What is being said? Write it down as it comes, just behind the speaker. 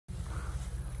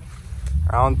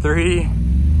Round 3. I'm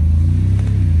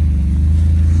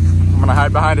gonna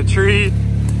hide behind a tree.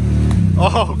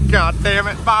 Oh, god damn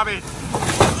it, Bobby.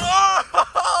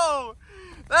 Oh,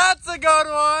 that's a good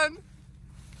one.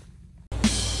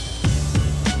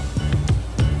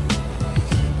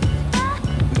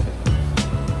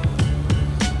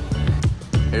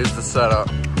 Here's the setup.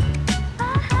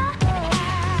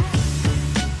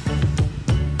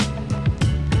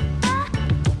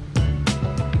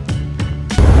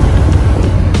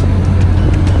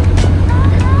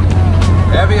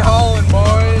 Heavy hauling,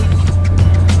 boys.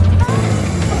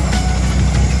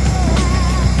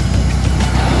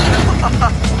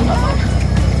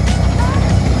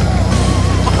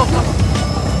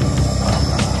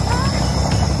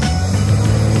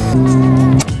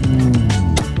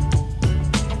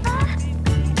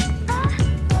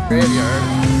 Graveyard.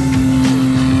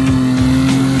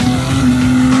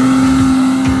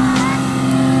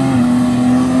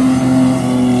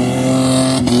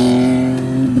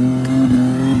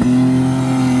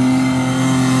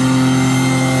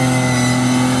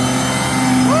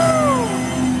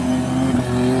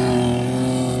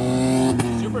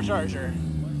 Supercharger.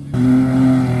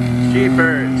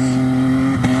 Jeepers.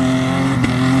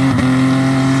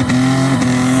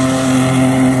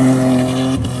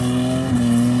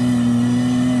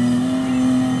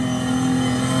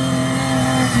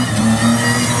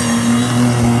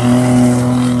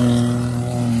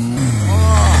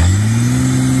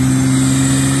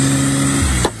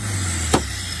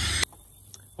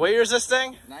 What year is this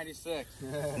thing? 96.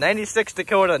 96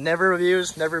 Dakota, never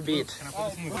abused, never beat.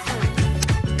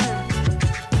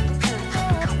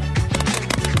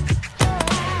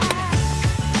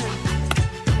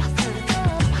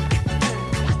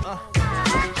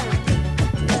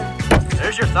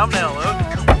 There's your thumbnail, Luke.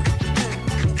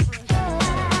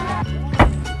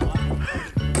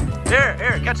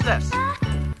 Here, catch this.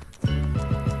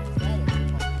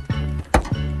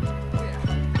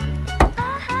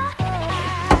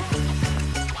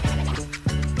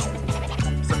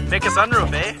 Make a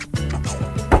sunroof, eh?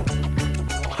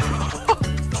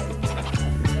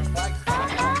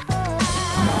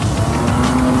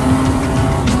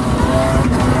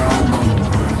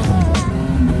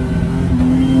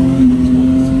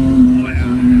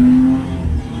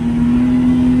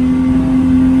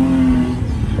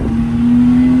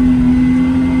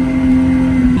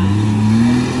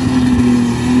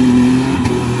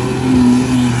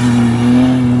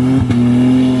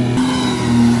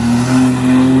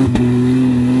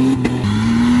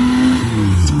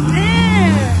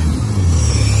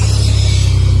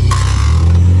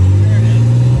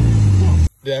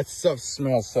 That stuff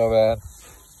smells so bad.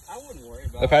 I wouldn't worry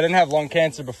about it. If I didn't have lung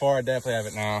cancer before, I definitely have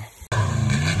it now.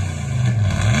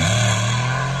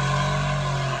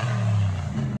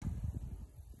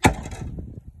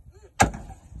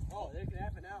 Oh, they can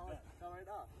have it now. It's all right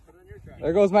off. Put it on your truck.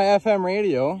 There goes my FM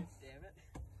radio. Damn it.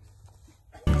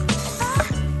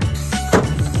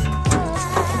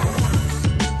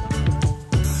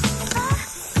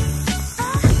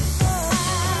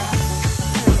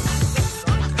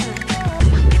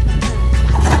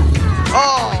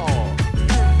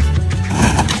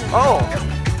 Oh!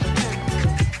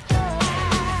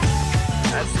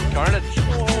 That's carnage.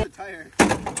 Oh, tire.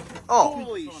 Oh!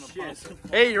 Holy shit.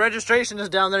 Hey, your registration is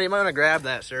down there. You might want to grab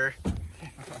that, sir.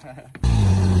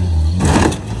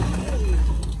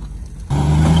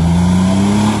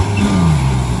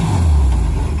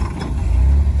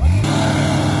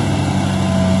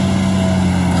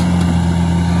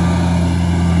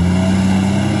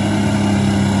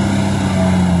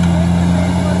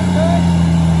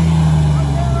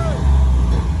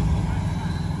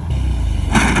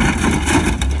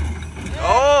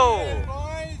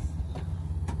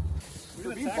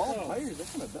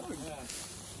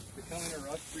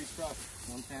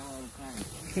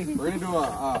 We're gonna do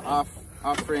a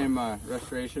off-frame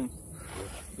restoration.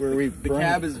 Where we The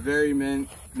cab is very mint,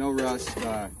 no rust.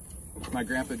 My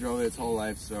grandpa drove it his whole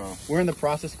life, so we're in the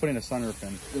process of putting a sunroof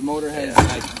in. the motor has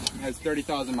has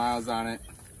 30,000 miles on it.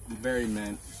 Very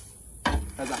mint.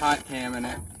 Has a hot cam in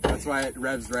it. That's why it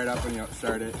revs right up when you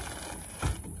start it.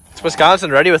 It's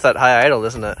Wisconsin ready with that high idle,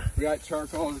 isn't it? We got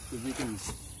charcoal because we can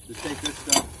just take this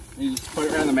stuff and you just put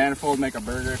it around the manifold, make a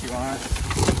burger if you want.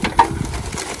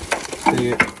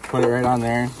 You put it right on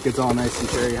there, gets all nice and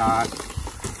cherry hot.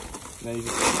 And then you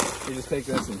just take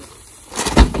this and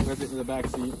whip it to the back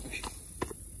seat.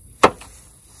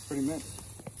 Pretty mint.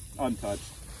 Untouched.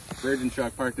 Virgin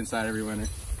truck parked inside every winter.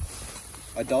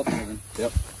 Adult living.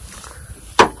 Yep.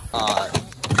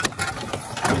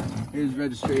 Here's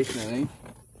registration, I think.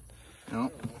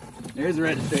 No. There's the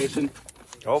registration.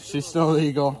 Oh, she's still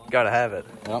legal. gotta have it.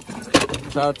 Yep.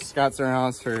 Shout out to Scott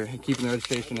Sternhouse for keeping the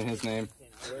registration in his name.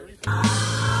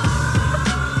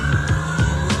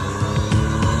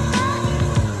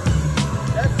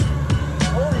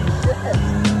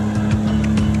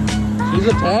 She's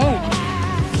a tank.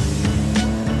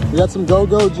 We got some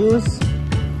go-go juice,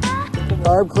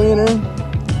 carb cleaner.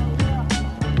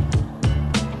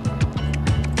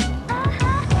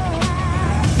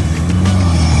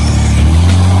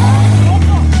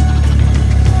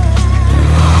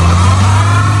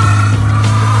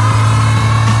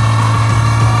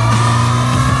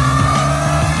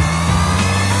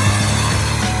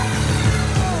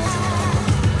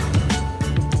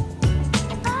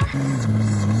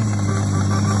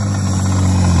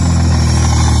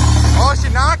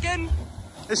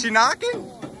 Is she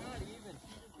knocking?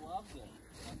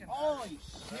 Holy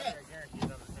shit.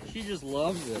 She just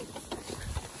loves it.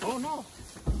 Oh no.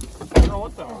 I don't know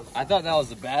what that was. I thought that was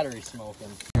the battery smoking.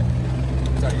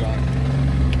 Sorry, go on.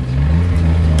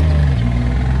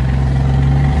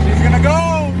 She's gonna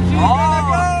go! She's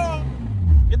gonna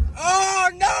go! Oh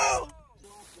no!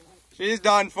 She's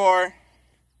done for.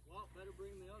 Well, better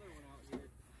bring the other one out here.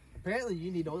 Apparently you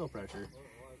need oil pressure.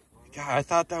 God, I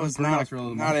thought that was not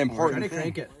an important thing.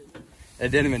 Crank it. It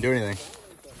didn't even do anything.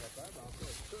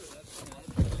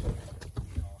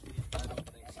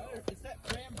 It's that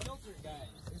Fram filter, guys.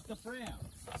 It's the Fram.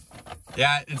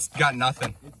 Yeah, it's got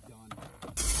nothing. It's done.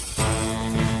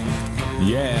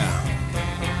 Yeah.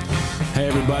 Hey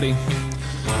everybody.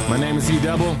 My name is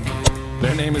E-Double.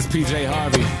 Their name is PJ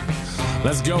Harvey.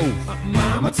 Let's go.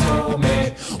 Mama told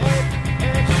me.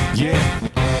 Yeah.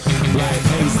 Black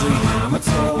paisley. Mama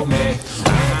told me.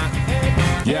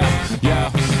 Yeah.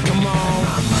 Come on.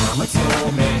 Mama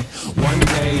told me. One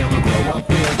day I'ma grow up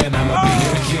big and I'ma be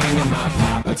a king. And my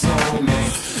papa told me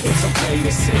it's okay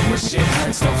to sit where shit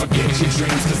hurts. Don't forget your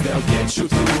dreams, cause they'll get you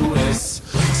through this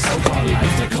so-called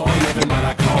life they call living, but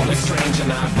I call it strange.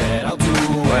 And I bet I'll do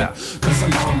it, cause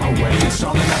I'm on my way and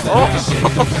strong enough that I can shake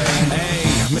the pain. Hey,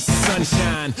 Mr.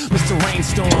 Sunshine, Mr.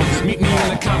 Rainstorm, meet me in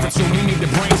the conference room, we need to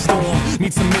brainstorm.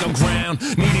 Need some middle ground,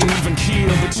 need an even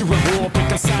keel, but you're at war,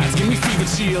 picking sides, give me fever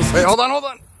chills. Wait, hold on.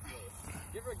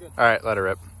 Alright, let her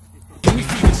rip. Give me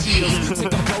fever chills, take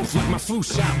them both like my flu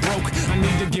shot broke. I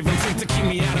need to give and take to keep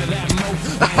me out of that moat.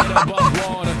 My head above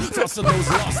water, thoughts of those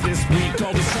lost this week.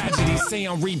 All these tragedies say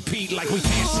on repeat like we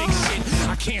can't shake shit.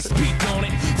 I can't speak on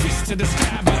it, fist to the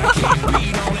sky but I can't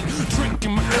beat on it.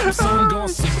 Drinking my cup so I'm gonna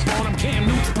sip on them. Cam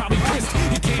Newton's probably pissed,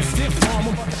 you can't stiff on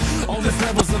them. All these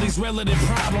levels of these relative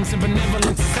problems and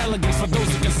benevolence is elegance for those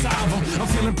who can solve them. I'm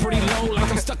feeling pretty low like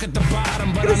I'm stuck at the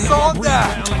bottom, but I know I'll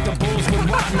rebound like the Bulls with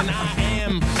Rodman. I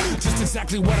am just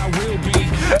exactly what I will be.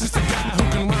 Just a guy who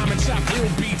can rhyme and chop ill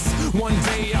beats. One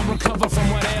day I'll recover from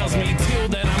what ails me. Till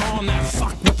then I'm on that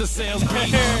fuck with the sales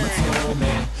beat. Mama told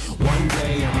me one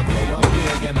day I'ma grow up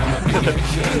big and I'ma be a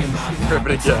king. And my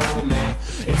papa told me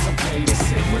it's okay to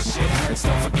sit where shit hurts.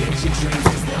 Don't forget your dreams,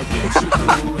 cause they'll get you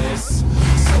through this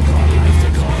so-called life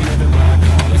they call living, but I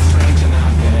call it strange. And I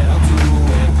bet I'll do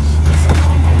it, cause I'm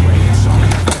on my way and strong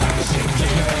enough that I can shake the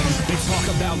pain. They talk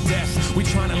about death, we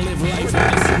trying to live life.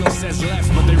 The signal says left,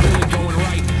 but they really going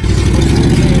right. But who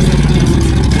cares that I left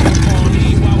to upon me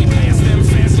while we pass them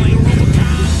fast lane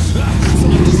Rubicon? So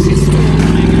let the shit storm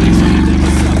ring and they try to dip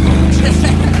us up, but we just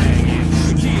keep banging.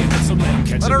 Yeah, so let them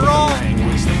catch up with the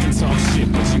language. They can talk shit,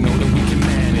 but you know that we can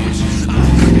manage.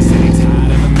 They say they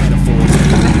tired of the metaphors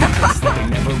that they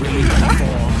never really went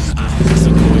for. So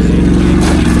go ahead and get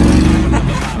ready for it. Have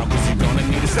another bottle, cause you're gonna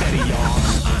need a steady, y'all.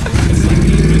 It's like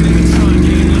even in the trunk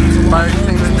game lines are Fire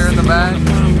extinguisher in the back.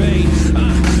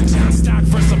 John Stock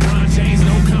versus LeBron James,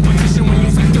 no competition when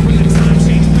you factor in the time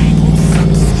change. Babe, who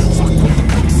sucks? Fuck what the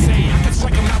books say. I can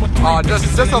strike 'em out with Oh,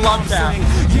 just a love tap.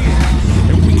 Yeah,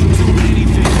 and we can do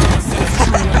anything. I said it's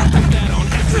true, and I put that on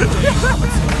everything. Mama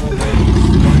told me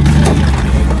one day I'ma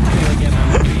grow up big and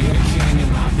I'ma be a king.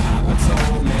 And my papa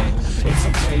told me it's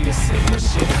okay to sit where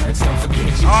shit hurts. Don't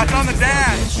forget your Oh, it's on the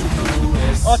dash.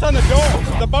 Oh, it's on the door.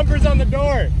 The bumper's on the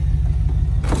door.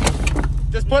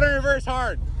 Just put it in reverse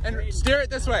hard and steer it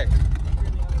this way.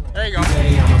 There you go.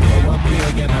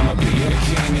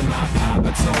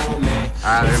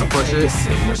 Alright, they're gonna push it.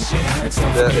 Yeah, it's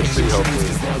free,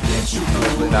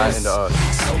 hopefully not into us.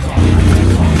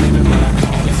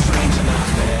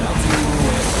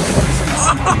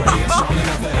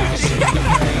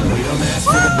 We don't ask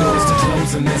for the doors to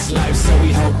close in this life, so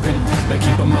we hoping they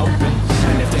keep them open.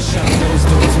 And if they shut those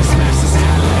doors, we smash the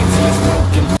skylight till it's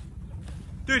broken.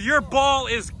 Dude, your ball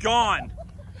is gone.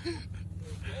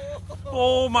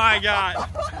 Oh my god.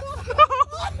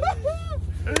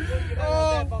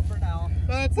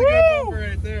 That's a good bumper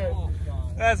right there. Oh,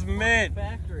 God. That's mint.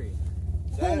 Factory.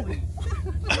 Holy.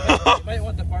 You might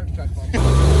want the parts truck bumper. There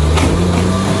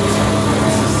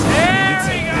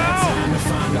we go. Time to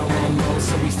find our own road,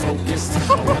 so we focused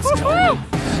on what's coming.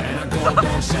 And our gold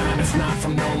won't shine, it's not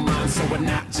from no mind, so we're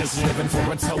not just living for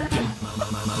a token.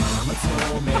 Mama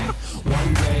told me,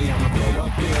 one day I'ma grow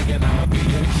up big and I'ma be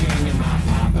a king, and my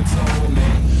papa told me,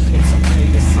 it's okay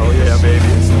to say, Oh yeah,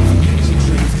 baby. so forget your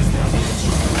dreams, 'cause they'll be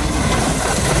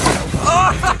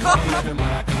living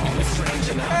what I call a strange,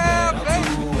 and I'll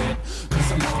do it, 'cause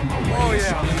I'm on my way. Oh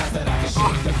yeah.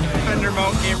 Fender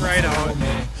mount came right out.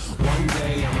 One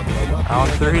day I'ma grow up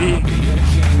Round 3. be a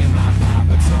king, and my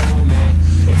papa told me,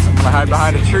 it's I'm gonna hide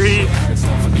behind a tree. so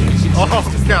forget your Oh,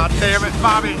 god damn it,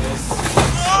 Bobby.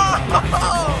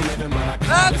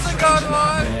 That's a good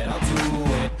one.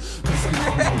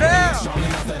 Yeah.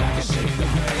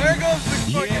 There goes the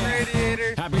fucking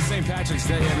radiator. Happy St. Patrick's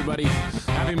Day, everybody.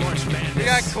 Happy March Madness. We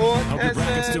got cool Hope your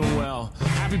bracket's intestines. doing well.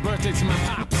 Happy birthday to my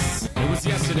pops. It was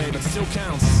yesterday, but still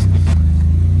counts.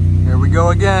 Here we go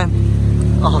again.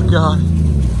 Oh god.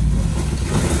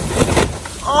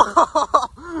 Oh,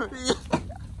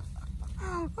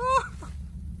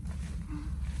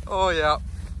 oh yeah.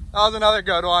 That was another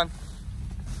good one.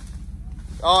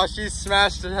 Oh, she's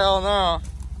smashed to hell now.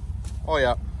 Oh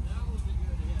yeah.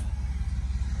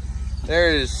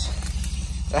 There's,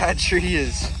 that tree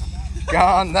is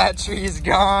gone. That tree is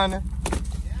gone.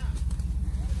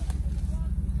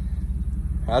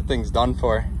 That thing's done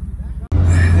for.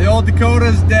 The old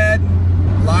Dakota's dead.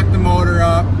 Locked the motor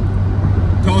up.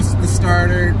 Toasted the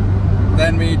starter.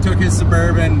 Then we took his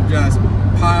Suburban, just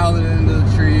piled it into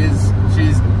the trees.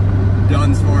 She's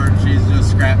done for. She's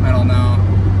just scrap metal now.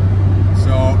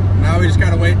 So now we just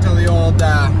gotta wait till the old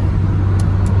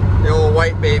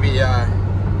white baby,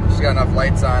 she's got enough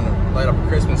lights on to light up a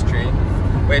Christmas tree.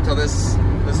 Wait till this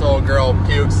old girl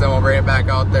pukes, then we'll bring it back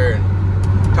out there and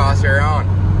toss her around.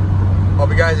 Hope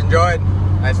you guys enjoyed.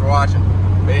 Thanks for watching.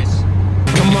 Peace.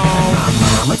 Come on, my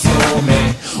mama told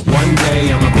me, one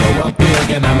day I'ma grow up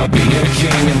big and I'ma be a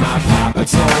king, and my papa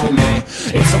told me,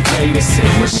 it's okay to sit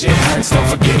where shit hurts, don't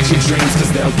forget your dreams,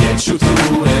 'cause they'll get you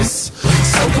through this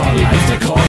so-called life they call